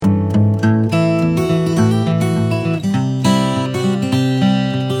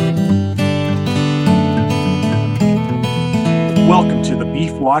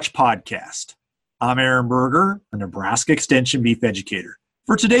Watch podcast. I'm Aaron Berger, a Nebraska Extension beef educator.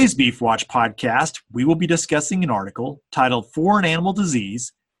 For today's Beef Watch podcast, we will be discussing an article titled Foreign Animal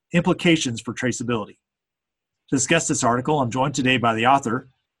Disease, Implications for Traceability. To discuss this article, I'm joined today by the author,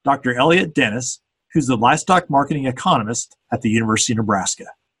 Dr. Elliott Dennis, who's the livestock marketing economist at the University of Nebraska.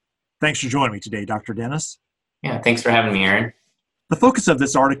 Thanks for joining me today, Dr. Dennis. Yeah, thanks for having me, Aaron. The focus of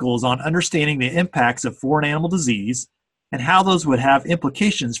this article is on understanding the impacts of foreign animal disease and how those would have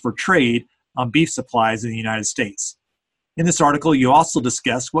implications for trade on beef supplies in the United States. In this article, you also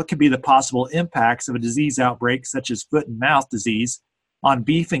discuss what could be the possible impacts of a disease outbreak such as foot and mouth disease on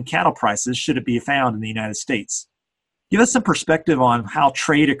beef and cattle prices should it be found in the United States. Give us some perspective on how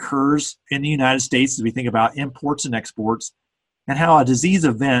trade occurs in the United States as we think about imports and exports, and how a disease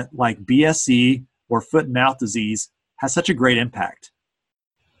event like BSE or foot and mouth disease has such a great impact.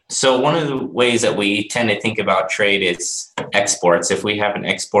 So one of the ways that we tend to think about trade is exports. If we have an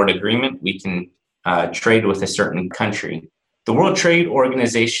export agreement, we can trade with a certain country. The World Trade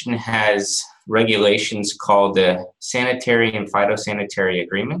Organization has regulations called the Sanitary and Phytosanitary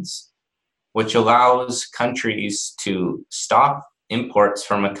Agreements, which allows countries to stop imports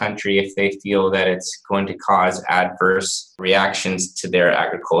from a country if they feel that it's going to cause adverse reactions to their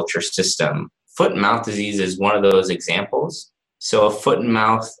agriculture system. Foot and mouth disease is one of those examples. So if foot and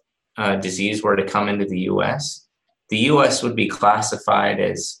mouth disease were to come into the U.S. would be classified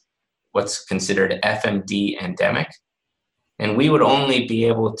as what's considered FMD endemic. And we would only be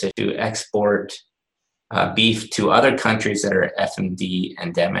able to export beef to other countries that are FMD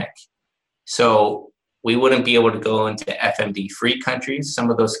endemic. So we wouldn't be able to go into FMD-free countries, some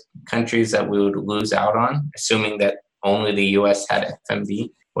of those countries that we would lose out on, assuming that only the U.S. had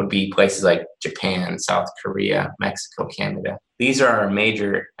FMD, would be places like Japan, South Korea, Mexico, Canada. These are our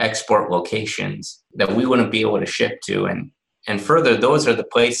major export locations that we wouldn't be able to ship to. And further, those are the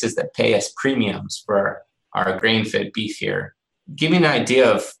places that pay us premiums for our grain-fed beef here. Give you an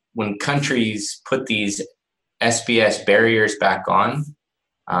idea of when countries put these SBS barriers back on,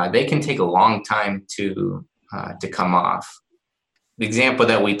 they can take a long time to come off. The example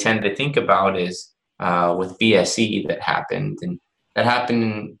that we tend to think about is with BSE that happened. And that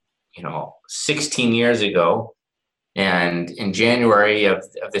happened, 16 years ago. And in January of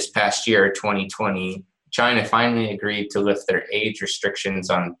this past year, 2020, China finally agreed to lift their age restrictions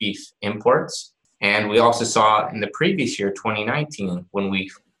on beef imports. And we also saw in the previous year, 2019, when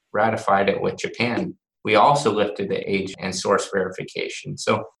we ratified it with Japan, we also lifted the age and source verification.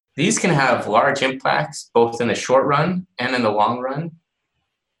 So these can have large impacts, both in the short run and in the long run.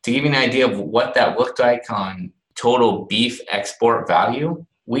 To give you an idea of what that looked like on total beef export value,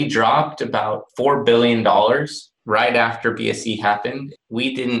 we dropped about $4 billion right after BSE happened.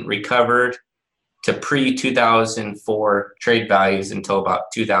 We didn't recover to pre-2004 trade values until about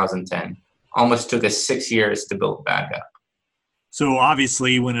 2010. Almost took us 6 years to build back up. So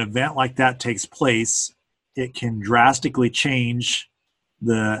obviously, when an event like that takes place, it can drastically change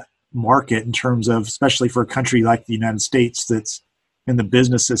the market in terms of, especially for a country like the United States that's in the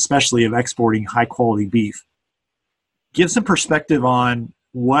business, especially of exporting high-quality beef. Give some perspective on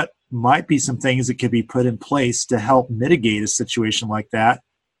what might be some things that could be put in place to help mitigate a situation like that,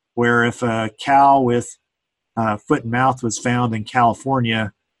 where if a cow with foot and mouth was found in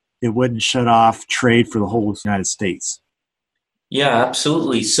California, it wouldn't shut off trade for the whole United States. Yeah,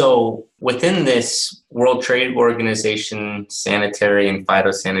 absolutely. So within this World Trade Organization sanitary and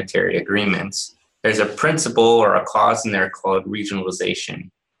phytosanitary agreements, there's a principle or a clause in there called regionalization.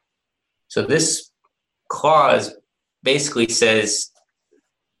 So this clause basically says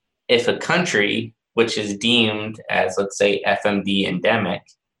if a country which is deemed as, let's say, FMD endemic,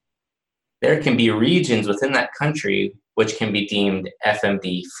 there can be regions within that country which can be deemed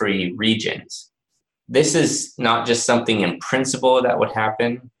FMD-free regions. This is not just something in principle that would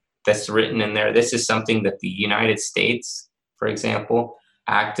happen that's written in there. This is something that the United States, for example,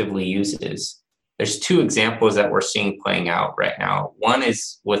 actively uses. There's two examples that we're seeing playing out right now. One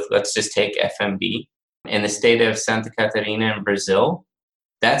is with, let's just take FMD. In the state of Santa Catarina in Brazil,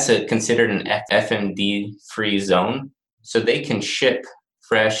 that's considered an FMD-free zone. So they can ship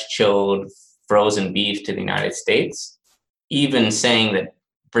fresh, chilled, frozen beef to the United States, even saying that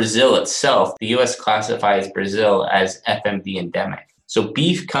Brazil itself, the U.S. classifies Brazil as FMD endemic. So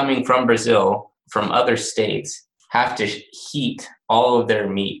beef coming from Brazil, from other states, have to heat all of their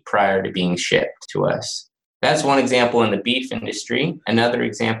meat prior to being shipped to us. That's one example in the beef industry. Another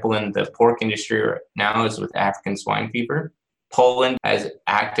example in the pork industry right now is with African swine fever. Poland has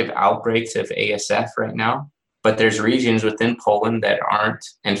active outbreaks of ASF right now, but there's regions within Poland that aren't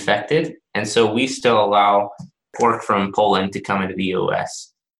infected. And so we still allow pork from Poland to come into the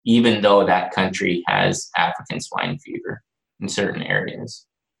US. even though that country has African swine fever in certain areas.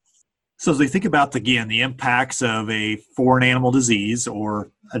 So as we think about, again, the impacts of a foreign animal disease or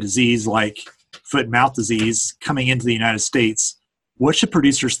a disease like foot and mouth disease coming into the United States, what should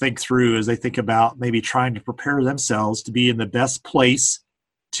producers think through as they think about maybe trying to prepare themselves to be in the best place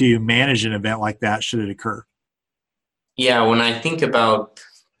to manage an event like that should it occur? Yeah, when I think about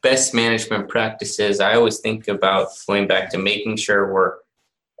best management practices, I always think about going back to making sure we're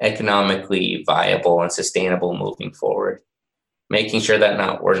economically viable and sustainable moving forward. Making sure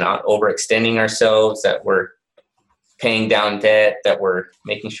that we're not overextending ourselves, that we're paying down debt, that we're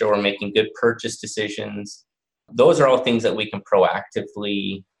making sure we're making good purchase decisions. Those are all things that we can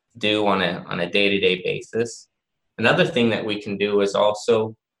proactively do on a day-to-day basis. Another thing that we can do is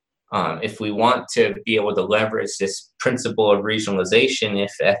also, if we want to be able to leverage this principle of regionalization,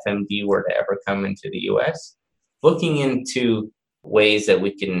 if FMD were to ever come into the US, looking into ways that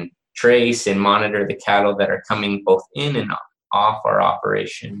we can trace and monitor the cattle that are coming both in and off our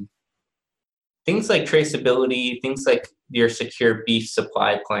operation. Things like traceability, things like your secure beef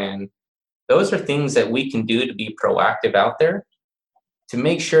supply plan, those are things that we can do to be proactive out there to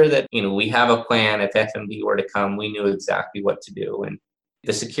make sure that, we have a plan. If FMD were to come, we knew exactly what to do. And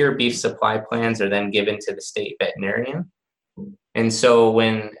the secure beef supply plans are then given to the state veterinarian. And so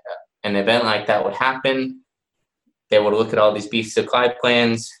when an event like that would happen, they would look at all these beef supply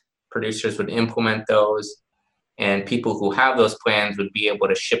plans, producers would implement those, and people who have those plans would be able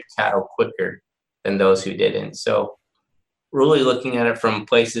to ship cattle quicker than those who didn't. So really looking at it from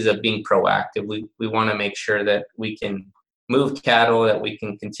places of being proactive, we want to make sure that we can move cattle, that we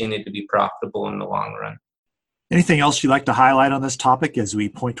can continue to be profitable in the long run. Anything else you'd like to highlight on this topic as we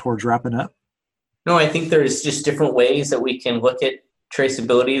point towards wrapping up? No, I think there's just different ways that we can look at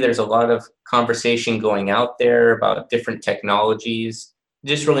traceability. There's a lot of conversation going out there about different technologies.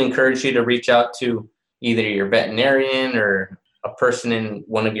 Just really encourage you to reach out to either your veterinarian or a person in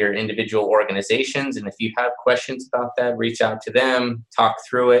one of your individual organizations. And if you have questions about that, reach out to them, talk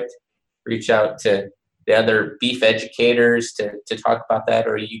through it, reach out to the other beef educators to talk about that,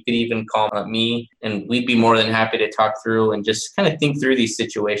 or you could even call me and we'd be more than happy to talk through and just kind of think through these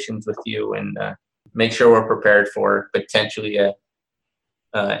situations with you and make sure we're prepared for potentially a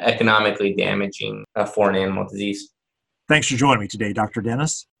economically damaging foreign animal disease. Thanks for joining me today, Dr.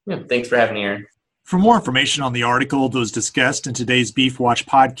 Dennis. Yeah, thanks for having me, Aaron. For more information on the article that was discussed in today's Beef Watch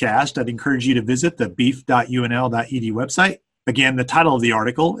podcast, I'd encourage you to visit the beef.unl.edu website. Again, the title of the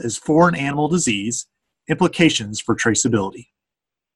article is Foreign Animal Disease, Implications for Traceability.